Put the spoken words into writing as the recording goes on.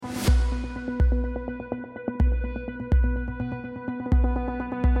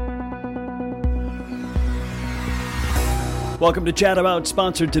Welcome to Chat About,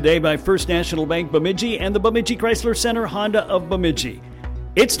 sponsored today by First National Bank Bemidji and the Bemidji Chrysler Center Honda of Bemidji.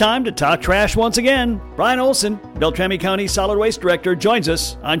 It's time to talk trash once again. Brian Olson, Beltrami County Solid Waste Director, joins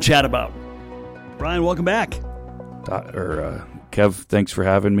us on Chat About. Brian, welcome back. Kev, thanks for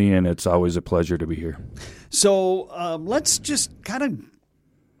having me, and it's always a pleasure to be here. So let's just kind of,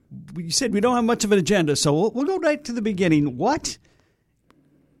 you said we don't have much of an agenda, so we'll go right to the beginning. What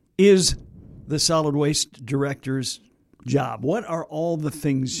is the Solid Waste Director's job? What are all the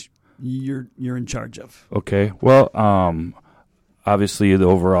things you're in charge of? Okay, well, obviously the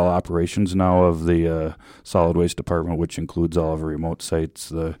overall operations now of the Solid Waste Department, which includes all of our remote sites,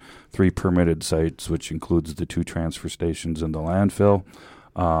 the 3 permitted sites, which includes the 2 transfer stations and the landfill,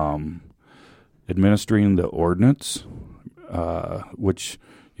 administering the ordinance, which,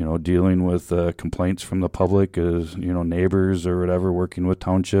 dealing with complaints from the public as, neighbors or whatever, working with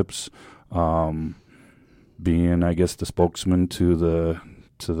townships, being, I guess, the spokesman to the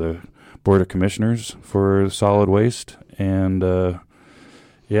Board of Commissioners for solid waste. And, I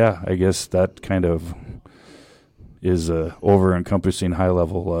guess that kind of is a over-encompassing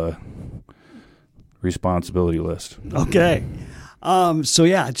high-level responsibility list. Okay. In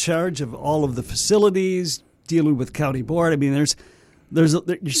charge of all of the facilities, dealing with county board. I mean, you're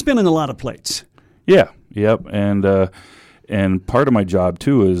spinning a lot of plates. Yeah, yep. And part of my job,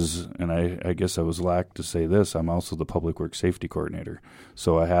 too, is, and I guess I was lack to say this, I'm also the Public Works Safety Coordinator.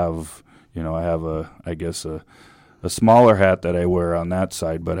 So I have a smaller hat that I wear on that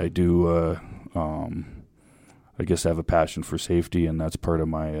side, but I do, I guess, have a passion for safety, and that's part of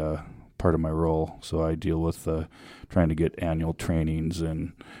my role. So I deal with trying to get annual trainings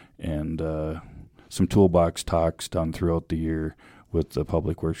and some toolbox talks done throughout the year with the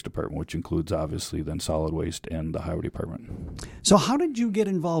Public Works Department, which includes obviously then solid waste and the Highway Department. So how did you get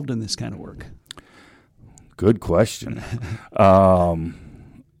involved in this kind of work? Good question. Well,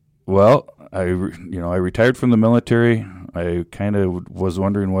 I retired from the military. I kind of was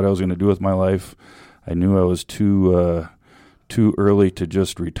wondering what I was going to do with my life. I knew I was too early to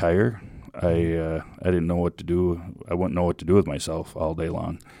just retire. I didn't know what to do. I wouldn't know what to do with myself all day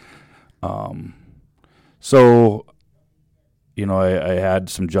long. I had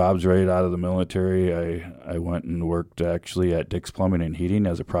some jobs right out of the military. I went and worked actually at Dick's Plumbing and Heating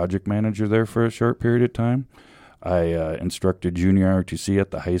as a project manager there for a short period of time. I instructed junior ROTC at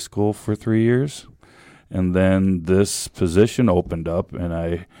the high school for 3 years. And then this position opened up,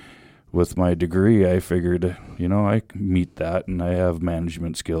 and with my degree, I figured, I meet that, and I have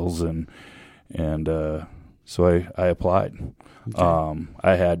management skills, and so I applied. Okay.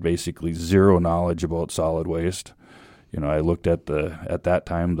 I had basically zero knowledge about solid waste. I looked at that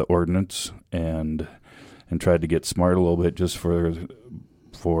time the ordinance and tried to get smart a little bit just for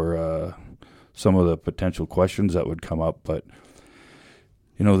some of the potential questions that would come up. But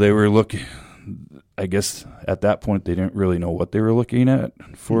they were looking. I guess at that point they didn't really know what they were looking at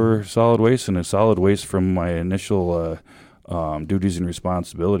for solid waste. And solid waste, from my initial duties and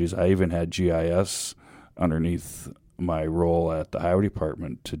responsibilities, I even had GIS underneath my role at the Highway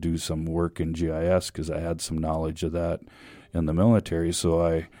Department to do some work in GIS because I had some knowledge of that in the military.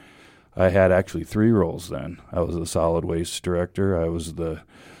 So I had actually 3 roles then. I was the solid waste director, I was the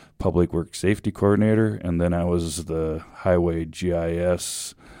Public Works Safety Coordinator, and then I was the Highway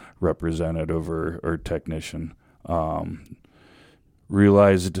GIS representative or technician.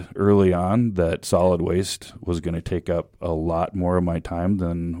 Realized early on that solid waste was going to take up a lot more of my time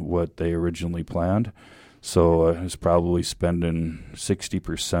than what they originally planned. So I was probably spending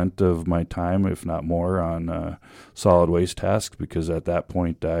 60% of my time, if not more, on solid waste tasks, because at that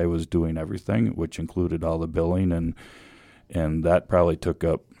point I was doing everything, which included all the billing, and that probably took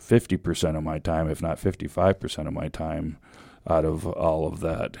up 50% of my time, if not 55% of my time, out of all of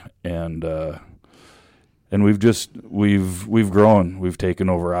that. And we've grown. We've taken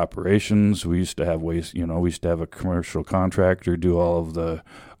over operations. We used to have waste. We used to have a commercial contractor do all of the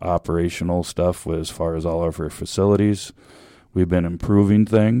operational stuff as far as all of our facilities. We've been improving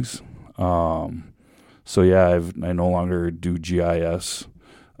things. I no longer do GIS.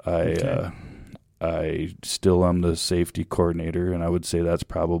 I still am the safety coordinator, and I would say that's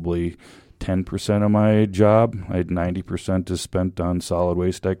probably 10% of my job. 90% is spent on solid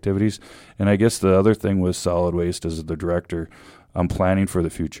waste activities. And I guess the other thing with solid waste as the director, I'm planning for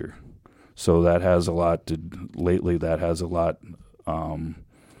the future. So that has a lot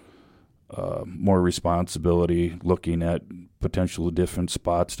more responsibility, looking at potential different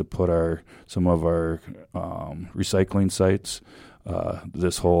spots to put some of our recycling sites.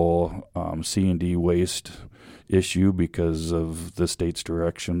 This whole C&D waste issue, because of the state's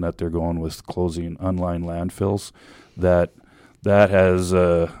direction that they're going with closing unlined landfills, that that has,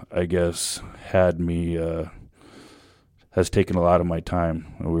 I guess, had me, has taken a lot of my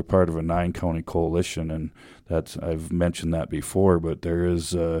time. We're part of a 9-county coalition, and I've mentioned that before, but there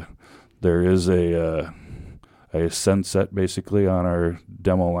is a sunset basically on our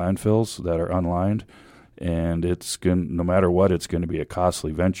demo landfills that are unlined, and no matter what, it's going to be a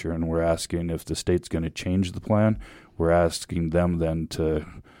costly venture, and we're asking if the state's going to change the plan. We're asking them then to,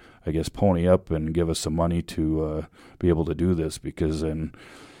 I guess, pony up and give us some money to be able to do this, because in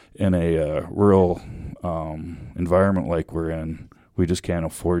a rural environment like we're in, we just can't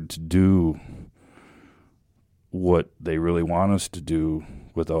afford to do what they really want us to do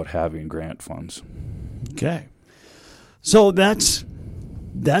without having grant funds. Okay. So that's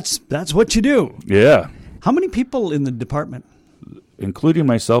what you do. Yeah. How many people in the department? Including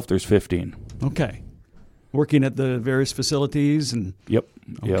myself, there's 15. Okay. Working at the various facilities and Yep.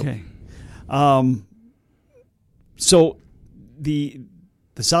 Okay. So the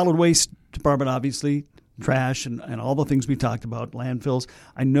solid waste department, obviously, trash and all the things we talked about, landfills.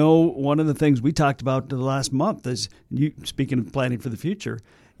 I know one of the things we talked about the last month is, speaking of planning for the future,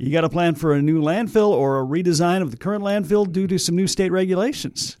 you got to plan for a new landfill or a redesign of the current landfill due to some new state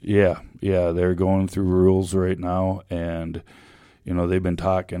regulations. Yeah, they're going through rules right now, and they've been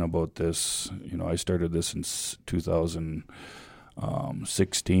talking about this. I started this in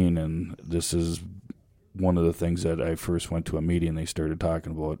 2016, and this is one of the things that I first went to a meeting. They started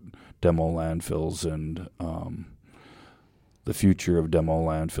talking about demo landfills and the future of demo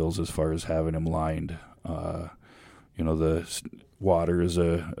landfills as far as having them lined. The water is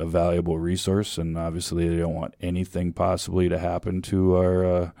a valuable resource, and obviously they don't want anything possibly to happen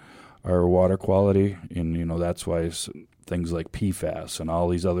to our water quality, and that's why things like PFAS and all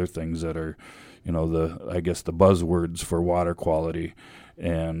these other things that are the buzzwords for water quality.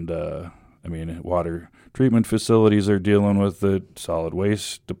 And water treatment facilities are dealing with it, solid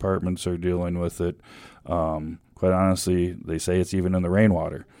waste departments are dealing with it. Quite honestly, they say it's even in the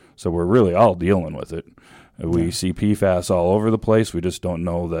rainwater, so we're really all dealing with it. We see PFAS all over the place. We just don't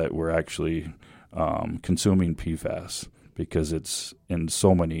know that we're actually consuming PFAS because it's in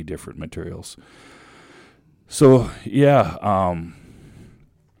so many different materials. So,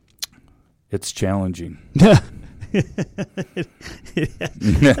 it's challenging. That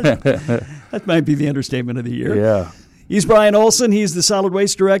might be the understatement of the year. Yeah. He's Brian Olson. He's the solid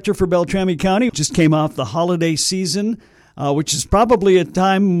waste director for Beltrami County. Just came off the holiday season, which is probably a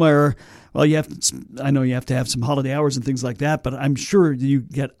time where, well, I know you have to have some holiday hours and things like that, but I'm sure you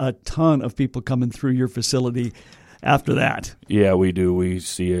get a ton of people coming through your facility after that. Yeah, we do. We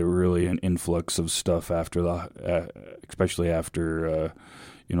see an influx of stuff after especially after,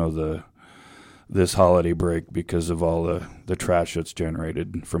 this holiday break, because of all the trash that's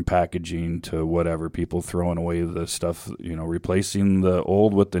generated from packaging to whatever, people throwing away the stuff, replacing the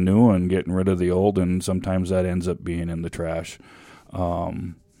old with the new and getting rid of the old, and sometimes that ends up being in the trash.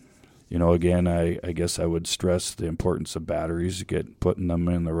 Again, I guess I would stress the importance of batteries, putting them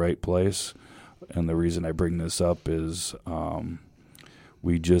in the right place. And the reason I bring this up is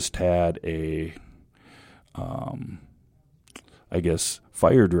we just had a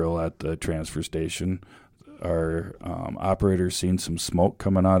fire drill at the transfer station. Our operator seen some smoke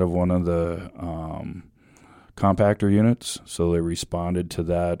coming out of one of the compactor units, so they responded to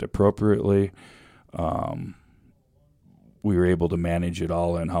that appropriately. We were able to manage it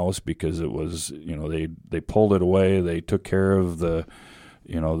all in-house because it was, they pulled it away. They took care of the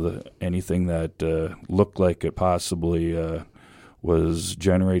anything that looked like it possibly was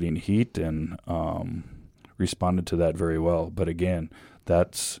generating heat, and responded to that very well. But again,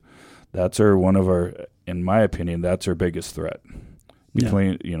 that's in my opinion, that's our biggest threat.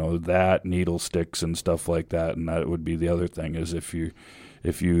 Between that, needle sticks and stuff like that, and that would be the other thing, is if you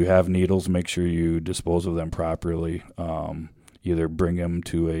have needles, make sure you dispose of them properly. Either bring them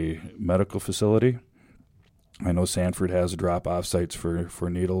to a medical facility. I know Sanford has drop-off sites for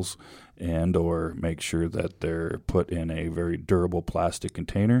needles, and or make sure that they're put in a very durable plastic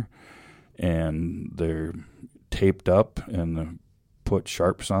container, and they're taped up and put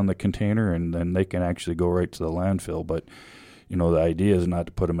sharps on the container, and then they can actually go right to the landfill. But, the idea is not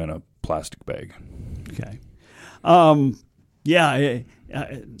to put them in a plastic bag. Okay.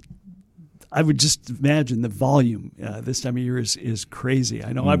 I would just imagine the volume this time of year is crazy.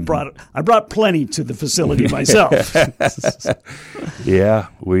 I know I brought plenty to the facility myself. Yeah,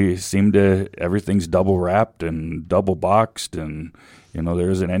 we seem to, everything's double wrapped and double boxed, and there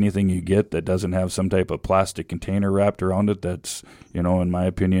isn't anything you get that doesn't have some type of plastic container wrapped around it. That's in my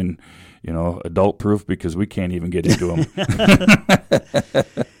opinion, adult proof, because we can't even get into them.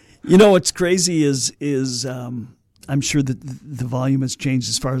 What's crazy is I'm sure that the volume has changed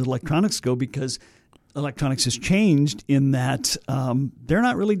as far as electronics go, because electronics has changed in that they're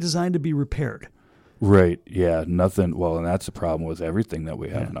not really designed to be repaired. Right. Yeah. Nothing. Well, and that's the problem with everything that we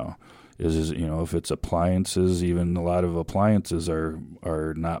have now. Is if it's appliances, even a lot of appliances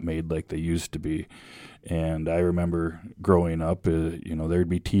are not made like they used to be. And I remember growing up, there'd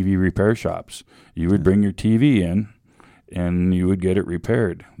be TV repair shops. You would bring your TV in, and you would get it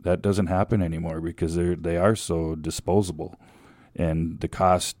repaired. That doesn't happen anymore because they are so disposable. And the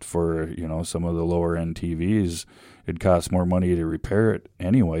cost for, some of the lower end TVs, it costs more money to repair it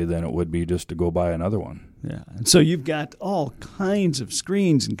anyway than it would be just to go buy another one. Yeah. And so you've got all kinds of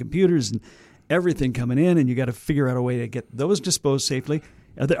screens and computers and everything coming in, and you got to figure out a way to get those disposed safely.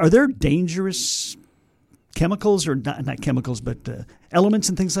 Are there dangerous chemicals, or not chemicals, but elements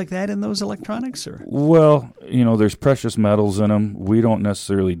and things like that in those electronics? Or well, there's precious metals in them. We don't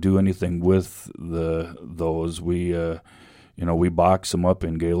necessarily do anything with those. We box them up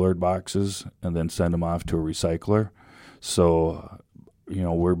in Gaylord boxes and then send them off to a recycler. So,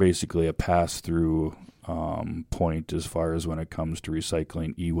 we're basically a pass-through point as far as when it comes to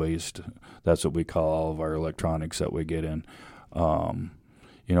recycling e-waste. That's what we call all of our electronics that we get in.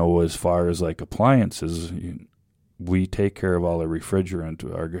 As far as like appliances, we take care of all the refrigerant.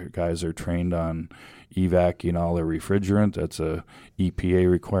 Our guys are trained on evacuating all the refrigerant. That's a EPA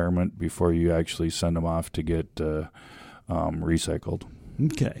requirement before you actually send them off to get recycled.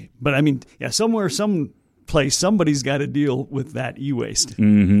 Okay. But someplace, somebody's got to deal with that e-waste.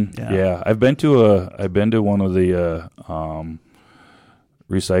 Mm-hmm. Yeah. I've been to one of the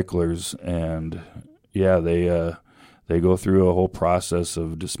recyclers, and they go through a whole process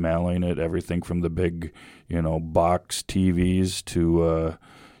of dismantling it, everything from the big, box TVs to,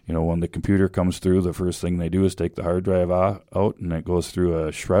 when the computer comes through, the first thing they do is take the hard drive out and it goes through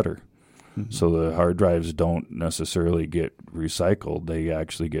a shredder. Mm-hmm. So the hard drives don't necessarily get recycled. They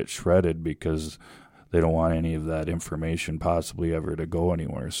actually get shredded because they don't want any of that information possibly ever to go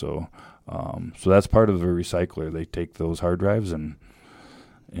anywhere. So that's part of the recycler. They take those hard drives and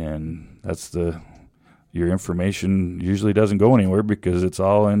that's your information usually doesn't go anywhere because it's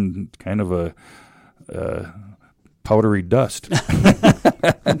all in kind of a powdery dust.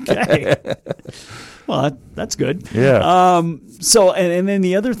 Okay. Well, that's good. Yeah. So, and then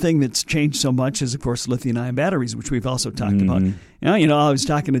the other thing that's changed so much is, of course, lithium-ion batteries, which we've also talked about. I was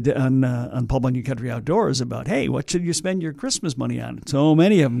talking on Pulp on New Country Outdoors about, hey, what should you spend your Christmas money on? So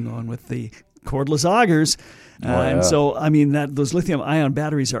many of them going with the cordless augers. And so, those lithium-ion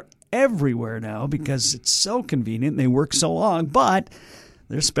batteries are everywhere now because it's so convenient and they work so long, but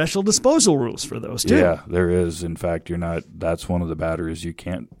there's special disposal rules for those too. Yeah, there is. In fact, that's one of the batteries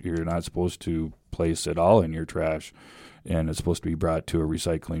you're not supposed to place at all in your trash, and it's supposed to be brought to a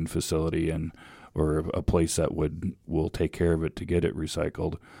recycling facility or a place that will take care of it to get it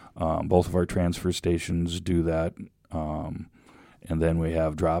recycled. Both of our transfer stations do that. And then we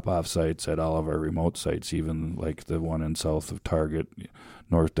have drop-off sites at all of our remote sites, even like the one in south of Target.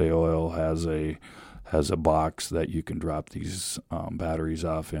 North Day Oil has a box that you can drop these batteries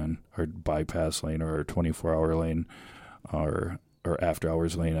off in, or bypass lane or 24-hour lane or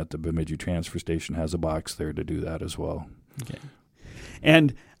after-hours lane at the Bemidji transfer station has a box there to do that as well. Okay.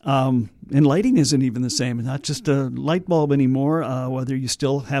 And lighting isn't even the same. It's not just a light bulb anymore, whether you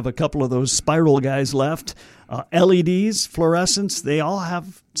still have a couple of those spiral guys left. LEDs, fluorescents, they all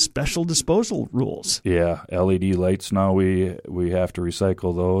have special disposal rules. Yeah, LED lights now, we have to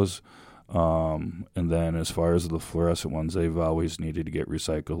recycle those. And then as far as the fluorescent ones, they've always needed to get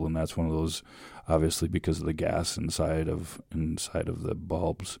recycled, and that's one of those, obviously, because of the gas inside of the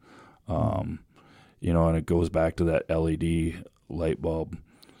bulbs. And it goes back to that LED light bulb.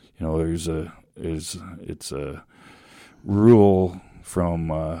 It's a rule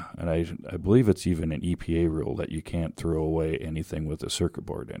from, and I believe it's even an EPA rule that you can't throw away anything with a circuit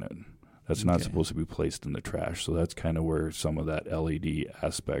board in it. That's not supposed to be placed in the trash. So that's kind of where some of that LED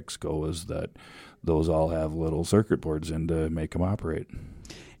aspects go, is that those all have little circuit boards in to make them operate.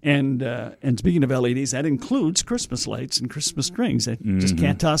 And speaking of LEDs, that includes Christmas lights and Christmas strings. I just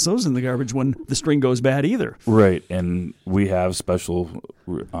can't toss those in the garbage when the string goes bad either. Right, and we have special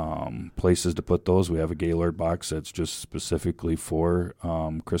places to put those. We have a Gaylord box that's just specifically for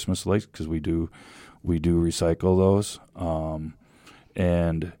Christmas lights because we do recycle those.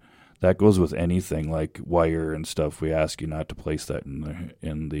 And that goes with anything like wire and stuff. We ask you not to place that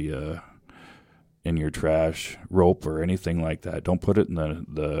in your trash, rope or anything like that. Don't put it in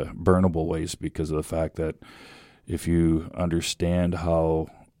the burnable waste because of the fact that if you understand how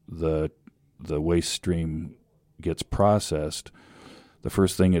the waste stream gets processed, the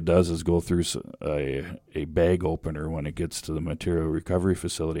first thing it does is go through a bag opener when it gets to the material recovery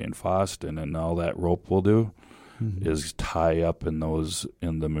facility in Foston, and all that rope will do is tie up in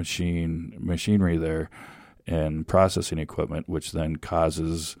the machinery there and processing equipment, which then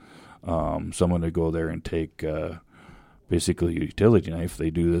causes someone to go there and take basically a utility knife. They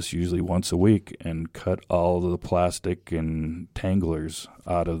do this usually once a week and cut all of the plastic and tanglers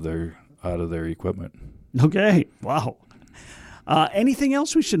out of their equipment. Okay, wow. Anything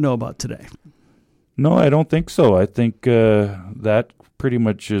else we should know about today? No, I don't think so. I think that pretty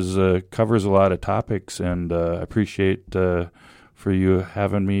much covers a lot of topics, and I appreciate for you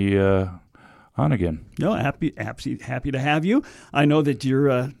having me on again. No, happy to have you. I know that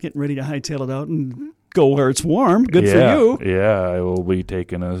you're getting ready to hightail it out and go where it's warm. Good for you. Yeah, I will be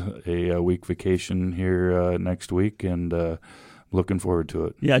taking a week vacation here next week, and looking forward to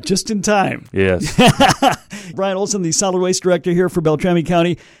it. Yeah, just in time. Yes. Brian Olson, the Solid Waste Director here for Beltrami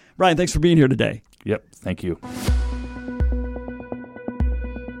County. Brian, thanks for being here today. Yep, thank you.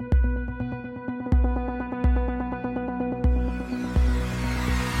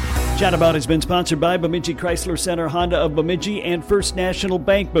 Chat About has been sponsored by Bemidji Chrysler Center Honda of Bemidji and First National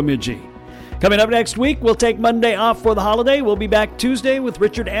Bank Bemidji. Coming up next week, we'll take Monday off for the holiday. We'll be back Tuesday with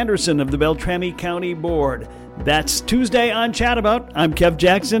Richard Anderson of the Beltrami County Board. That's Tuesday on Chat About. I'm Kev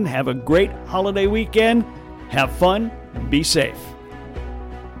Jackson. Have a great holiday weekend. Have fun. Be safe.